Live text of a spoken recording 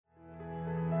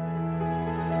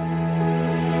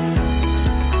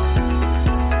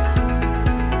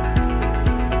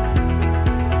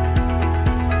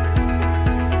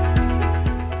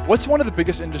What's one of the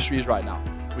biggest industries right now,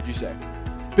 would you say?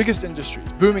 Biggest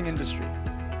industries, booming industry.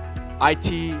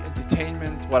 IT,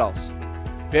 entertainment, what else?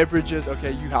 Beverages,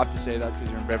 okay, you have to say that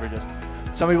because you're in beverages.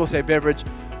 Some people say beverage.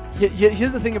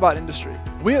 Here's the thing about industry.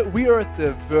 We are at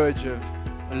the verge of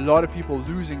a lot of people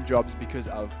losing jobs because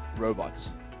of robots,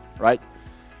 right?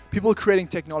 People are creating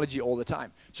technology all the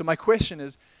time. So my question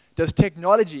is, does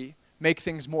technology make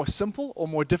things more simple or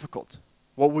more difficult?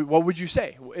 What would you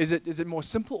say? Is it more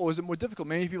simple or is it more difficult?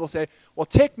 Many people say, well,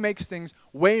 tech makes things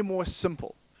way more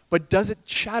simple, but does it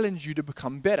challenge you to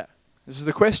become better? This is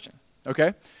the question,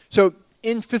 okay? So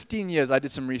in 15 years, I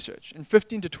did some research. In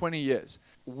 15 to 20 years,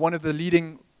 one of the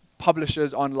leading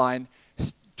publishers online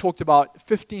talked about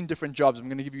 15 different jobs. I'm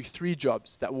going to give you 3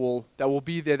 jobs that will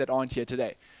be there that aren't here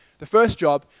today. The first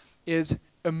job is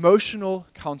emotional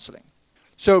counseling.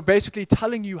 So basically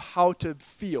telling you how to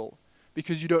feel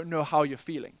because you don't know how you're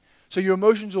feeling. So your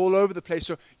emotions are all over the place.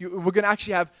 So we're going to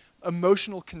actually have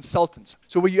emotional consultants.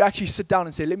 So where you actually sit down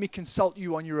and say, let me consult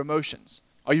you on your emotions.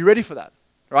 Are you ready for that?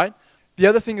 Right? The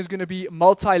other thing is going to be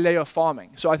multi-layer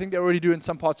farming. So I think they already do in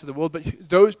some parts of the world, but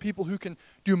those people who can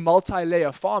do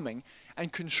multi-layer farming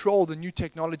and control the new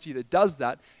technology that does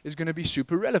that is going to be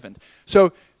super relevant.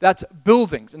 So that's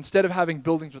buildings. Instead of having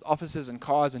buildings with offices and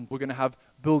cars, and we're going to have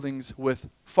buildings with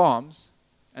farms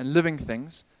and living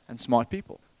things and smart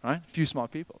people, right? A few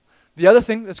smart people. The other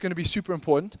thing that's going to be super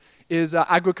important is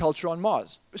agriculture on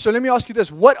Mars. So let me ask you this.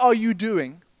 What are you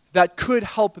doing that could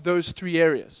help those 3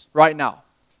 areas right now?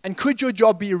 And could your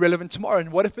job be irrelevant tomorrow?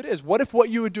 And what if it is? What if what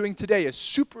you are doing today is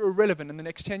super irrelevant in the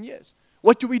next 10 years?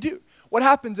 What do we do? What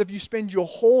happens if you spend your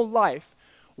whole life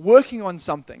working on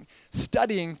something,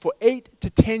 studying for 8 to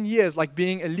 10 years, like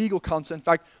being a legal counsel? In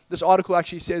fact, this article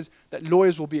actually says that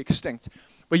lawyers will be extinct.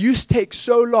 But you take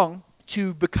so long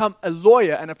to become a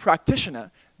lawyer and a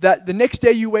practitioner that the next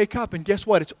day you wake up and guess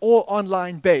what? It's all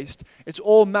online based. It's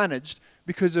all managed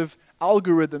because of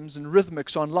algorithms and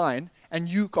rhythmics online, and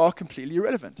you are completely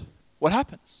irrelevant. What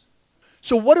happens?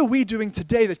 So what are we doing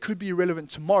today that could be irrelevant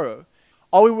tomorrow?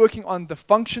 Are we working on the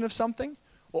function of something,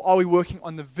 or are we working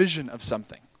on the vision of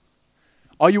something?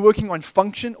 Are you working on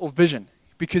function or vision?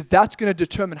 Because that's going to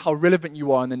determine how relevant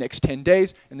you are in the next 10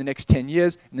 days, in the next 10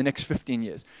 years, in the next 15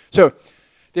 years. So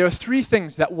there are 3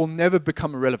 things that will never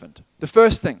become irrelevant. The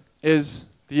first thing is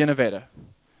the innovator.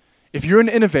 If you're an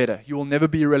innovator, you will never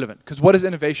be irrelevant. Because what does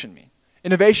innovation mean?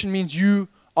 Innovation means you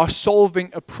are solving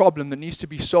a problem that needs to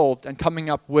be solved and coming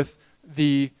up with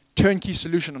the turnkey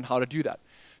solution on how to do that.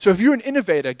 So if you're an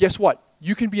innovator, guess what?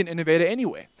 You can be an innovator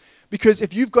anywhere. Because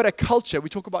if you've got a culture, we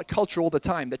talk about culture all the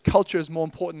time, that culture is more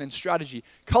important than strategy.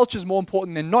 Culture is more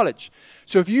important than knowledge.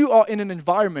 So if you are in an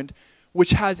environment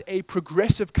which has a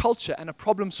progressive culture and a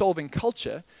problem-solving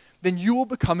culture, then you will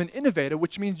become an innovator,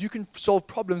 which means you can solve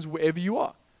problems wherever you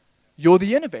are. You're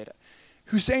the innovator.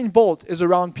 Usain Bolt is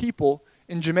around people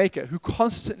in Jamaica who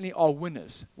constantly are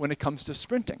winners when it comes to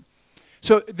sprinting.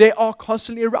 So they are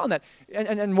constantly around that.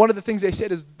 And one of the things they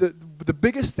said is the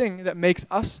biggest thing that makes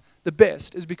us the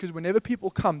best is because whenever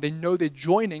people come, they know they're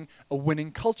joining a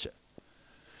winning culture.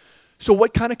 So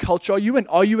what kind of culture are you in?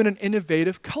 Are you in an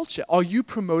innovative culture? Are you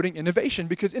promoting innovation?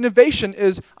 Because innovation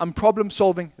is, I'm problem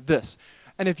solving this.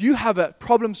 And if you have a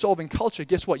problem-solving culture,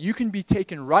 guess what? You can be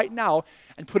taken right now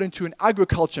and put into an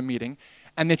agriculture meeting,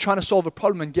 and they're trying to solve a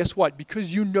problem, and guess what?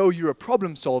 Because you know you're a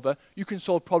problem solver, you can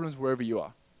solve problems wherever you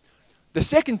are. The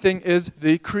second thing is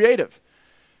the creative.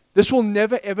 This will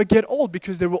never, ever get old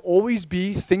because there will always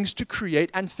be things to create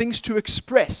and things to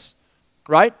express,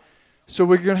 right? So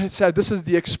we're going to say this is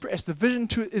the express. The vision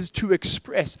is to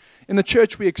express. In the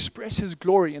church, we express His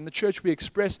glory. In the church, we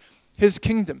express His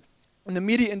kingdom. In the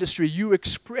media industry, you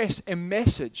express a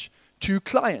message to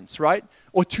clients, right?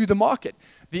 Or to the market.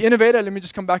 The innovator, let me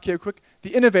just come back here quick. The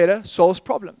innovator solves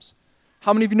problems.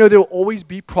 How many of you know there will always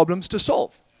be problems to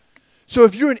solve? So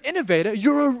if you're an innovator,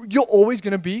 you're always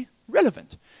going to be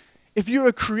relevant. If you're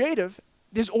a creative,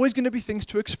 there's always going to be things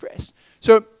to express.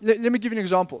 So let me give you an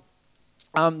example.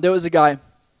 There was a guy,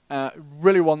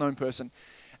 really well-known person,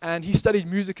 and he studied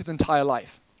music his entire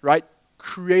life, right?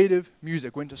 Creative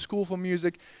music, went to school for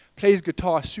music, plays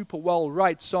guitar super well,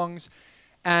 writes songs,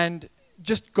 and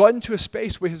just got into a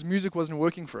space where his music wasn't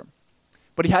working for him.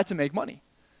 But he had to make money.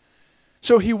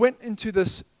 So he went into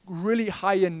this really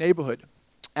high-end neighborhood,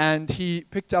 and he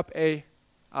picked up a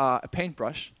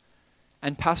paintbrush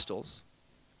and pastels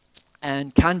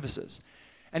and canvases,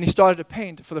 and he started to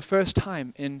paint for the first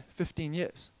time in 15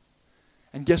 years.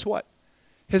 And guess what?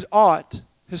 His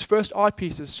first art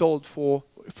pieces sold for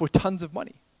tons of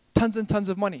money. Tons and tons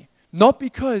of money. Not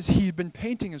because he'd been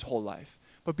painting his whole life,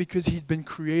 but because he'd been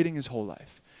creating his whole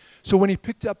life. So when he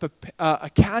picked up a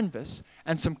canvas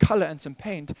and some color and some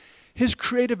paint, his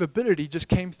creative ability just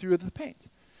came through the paint.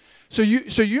 So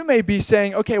you may be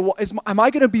saying, okay, well, am I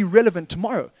going to be relevant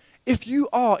tomorrow? If you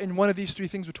are in one of these three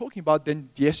things we're talking about, then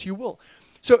yes, you will.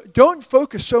 So don't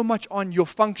focus so much on your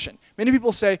function. Many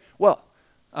people say, well,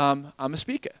 I'm a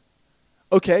speaker.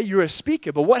 Okay, you're a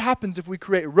speaker, but what happens if we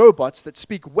create robots that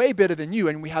speak way better than you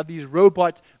and we have these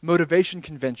robot motivation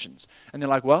conventions? And they're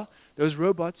like, well, those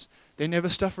robots, they never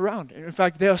stuff around. And in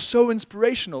fact, they are so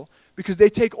inspirational because they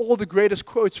take all the greatest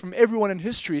quotes from everyone in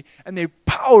history and they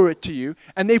power it to you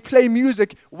and they play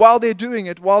music while they're doing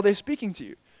it, while they're speaking to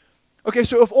you. Okay,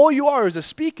 so if all you are is a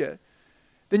speaker,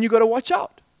 then you've got to watch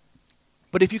out.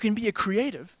 But if you can be a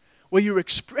creative, where you're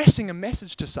expressing a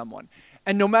message to someone,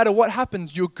 and no matter what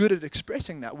happens, you're good at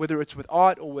expressing that, whether it's with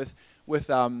art or with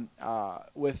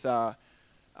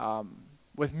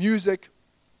music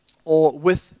or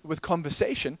with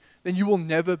conversation, then you will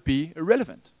never be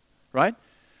irrelevant, right?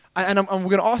 And we're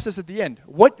going to ask this at the end.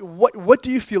 What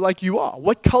do you feel like you are?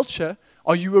 What culture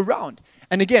are you around?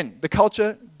 And again, the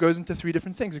culture goes into three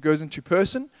different things. It goes into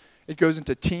person, it goes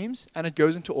into teams, and it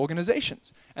goes into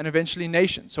organizations, and eventually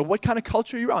nations. So what kind of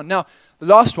culture are you around? Now, the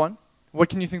last one, what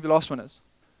can you think the last one is?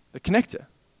 The connector.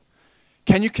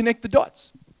 Can you connect the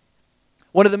dots?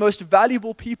 One of the most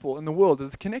valuable people in the world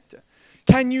is the connector.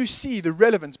 Can you see the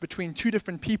relevance between two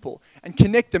different people and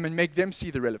connect them and make them see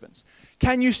the relevance?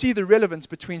 Can you see the relevance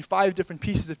between 5 different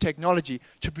pieces of technology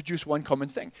to produce one common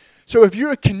thing? So if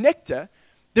you're a connector,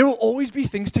 there will always be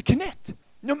things to connect.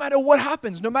 No matter what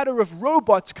happens, no matter if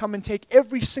robots come and take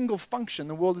every single function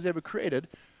the world has ever created,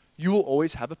 you will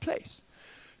always have a place.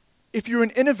 If you're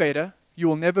an innovator, you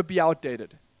will never be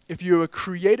outdated. If you're a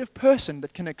creative person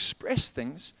that can express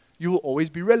things, you will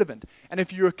always be relevant. And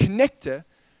if you're a connector,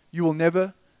 you will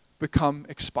never become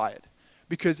expired.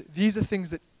 Because these are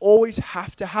things that always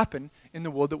have to happen in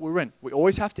the world that we're in. We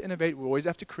always have to innovate, we always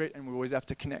have to create, and we always have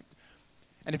to connect.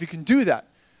 And if you can do that,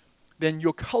 then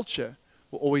your culture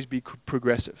will always be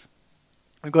progressive.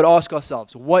 We've got to ask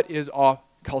ourselves, what is our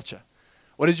culture?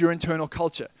 What is your internal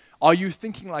culture? Are you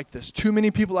thinking like this? Too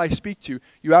many people I speak to,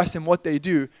 you ask them what they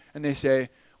do, and they say,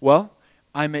 well,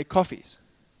 I make coffees.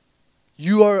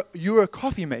 You're a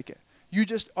coffee maker. You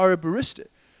just are a barista.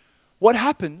 What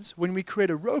happens when we create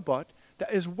a robot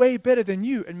that is way better than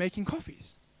you in making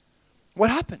coffees? What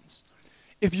happens?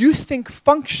 If you think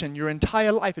function your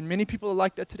entire life, and many people are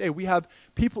like that today, we have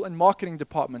people in marketing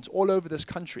departments all over this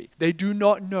country. They do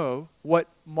not know what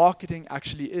marketing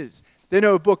actually is. They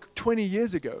know a book 20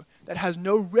 years ago that has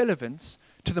no relevance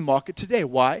to the market today.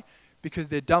 Why? Because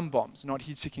they're dumb bombs, not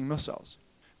heat-seeking missiles.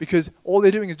 Because all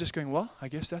they're doing is just going, well, I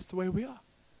guess that's the way we are.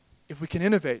 If we can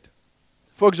innovate.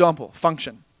 For example,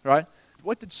 function, right?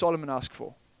 What did Solomon ask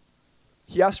for?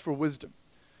 He asked for wisdom,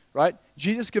 right?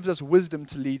 Jesus gives us wisdom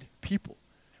to lead people.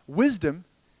 Wisdom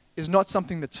is not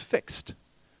something that's fixed.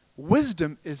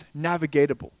 Wisdom is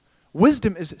navigatable.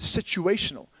 Wisdom is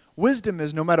situational. Wisdom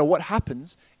is no matter what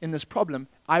happens in this problem,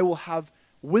 I will have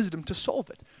wisdom to solve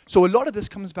it. So a lot of this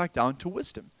comes back down to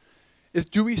wisdom. Is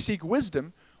do we seek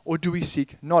wisdom or do we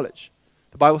seek knowledge?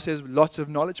 The Bible says lots of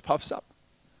knowledge puffs up,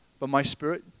 but my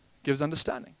spirit gives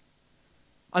understanding.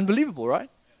 Unbelievable, right?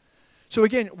 So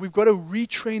again, we've got to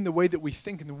retrain the way that we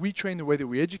think and retrain the way that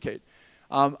we educate.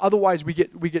 Otherwise, we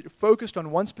get focused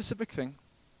on one specific thing,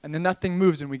 and then that thing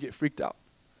moves and we get freaked out.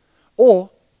 Or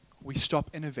we stop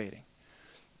innovating.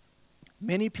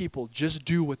 Many people just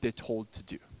do what they're told to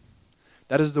do.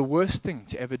 That is the worst thing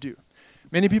to ever do.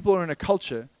 Many people are in a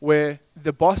culture where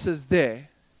the boss is there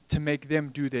to make them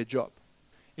do their job.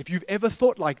 If you've ever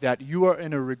thought like that, you are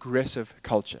in a regressive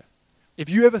culture. If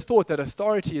you ever thought that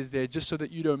authority is there just so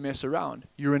that you don't mess around,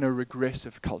 you're in a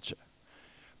regressive culture.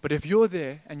 But if you're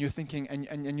there and you're thinking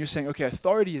and you're saying, okay,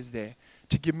 authority is there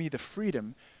to give me the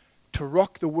freedom to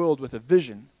rock the world with a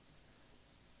vision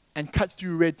and cut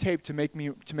through red tape to make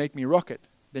me rock it,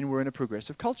 then we're in a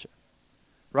progressive culture,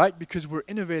 right? Because we're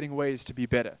innovating ways to be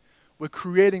better. We're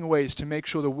creating ways to make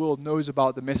sure the world knows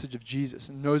about the message of Jesus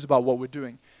and knows about what we're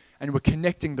doing. And we're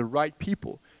connecting the right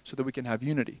people so that we can have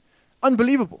unity.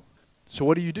 Unbelievable. So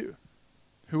what do?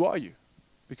 Who are you?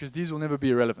 Because these will never be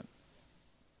irrelevant.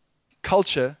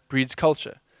 Culture breeds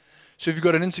culture. So if you've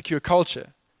got an insecure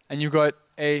culture and you've got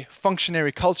a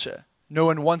functionary culture, no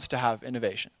one wants to have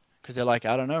innovation because they're like,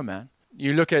 I don't know, man.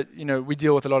 You look at, we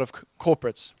deal with a lot of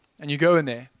corporates and you go in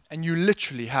there and you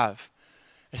literally have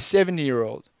a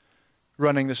 70-year-old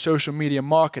running the social media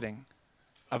marketing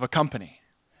of a company.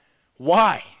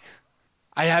 Why?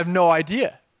 I have no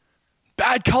idea.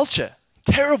 Bad culture.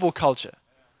 Terrible culture.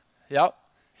 Yeah.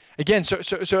 Again,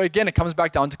 so again, it comes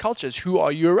back down to cultures. Who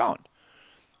are you around?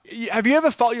 have you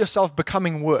ever felt yourself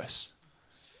becoming worse?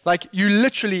 Like you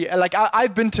literally, like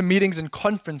I've been to meetings and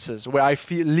conferences where I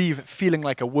leave feeling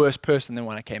like a worse person than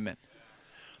when I came in.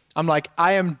 I'm like,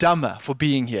 I am dumber for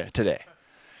being here today.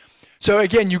 So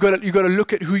again, you got to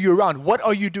look at who you're around. What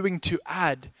are you doing to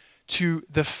add to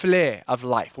the flair of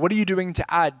life? What are you doing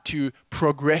to add to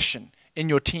progression in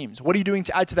your teams? What are you doing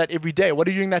to add to that every day? What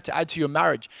are you doing that to add to your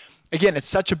marriage? Again, it's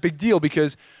such a big deal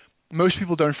because most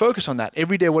people don't focus on that.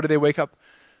 Every day, what do they wake up?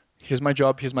 Here's my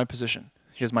job, here's my position,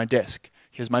 here's my desk,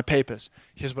 here's my papers,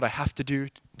 here's what I have to do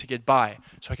to get by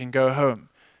so I can go home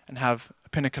and have a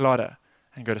pina colada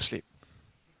and go to sleep.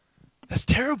 That's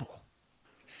terrible.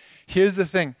 Here's the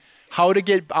thing. How to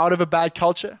get out of a bad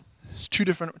culture? It's two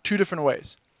different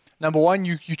ways. Number one,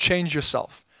 you change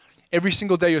yourself. Every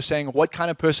single day you're saying, what kind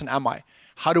of person am I?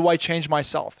 How do I change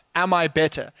myself? Am I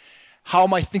better? How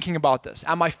am I thinking about this?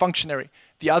 Am I functionary?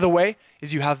 The other way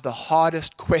is you have the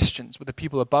hardest questions with the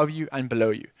people above you and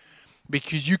below you.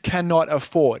 Because you cannot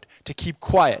afford to keep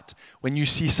quiet when you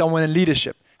see someone in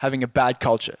leadership having a bad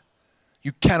culture.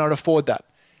 You cannot afford that.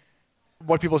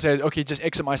 What people say is, okay, just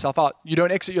exit myself out. You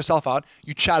don't exit yourself out.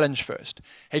 You challenge first.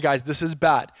 Hey guys, this is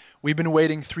bad. We've been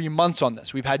waiting 3 months on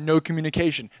this. We've had no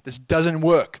communication. This doesn't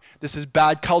work. This is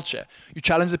bad culture. You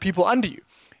challenge the people under you.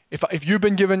 If you've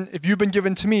been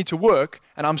given to me to work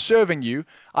and I'm serving you,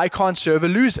 I can't serve a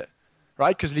loser,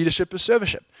 right? Because leadership is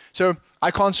servership. So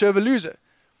I can't serve a loser.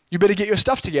 You better get your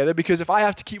stuff together because if I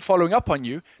have to keep following up on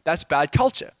you, that's bad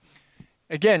culture.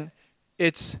 Again,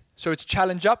 it's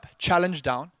challenge up, challenge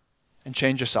down, and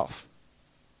change yourself.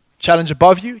 Challenge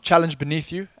above you, challenge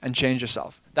beneath you, and change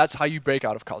yourself. That's how you break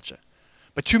out of culture.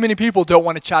 But too many people don't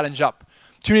want to challenge up.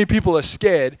 Too many people are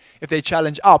scared if they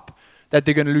challenge up that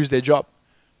they're going to lose their job.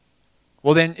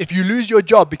 Well then, if you lose your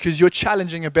job because you're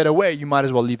challenging a better way, you might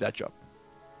as well leave that job.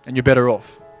 And you're better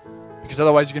off. Because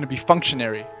otherwise you're going to be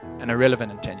functionary and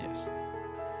irrelevant in 10 years.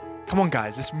 Come on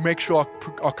guys, let's make sure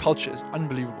our culture is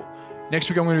unbelievable. Next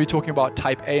week I'm going to be talking about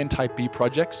type A and type B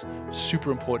projects.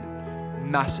 Super important.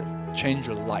 Massive. Change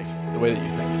your life, the way that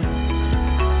you think.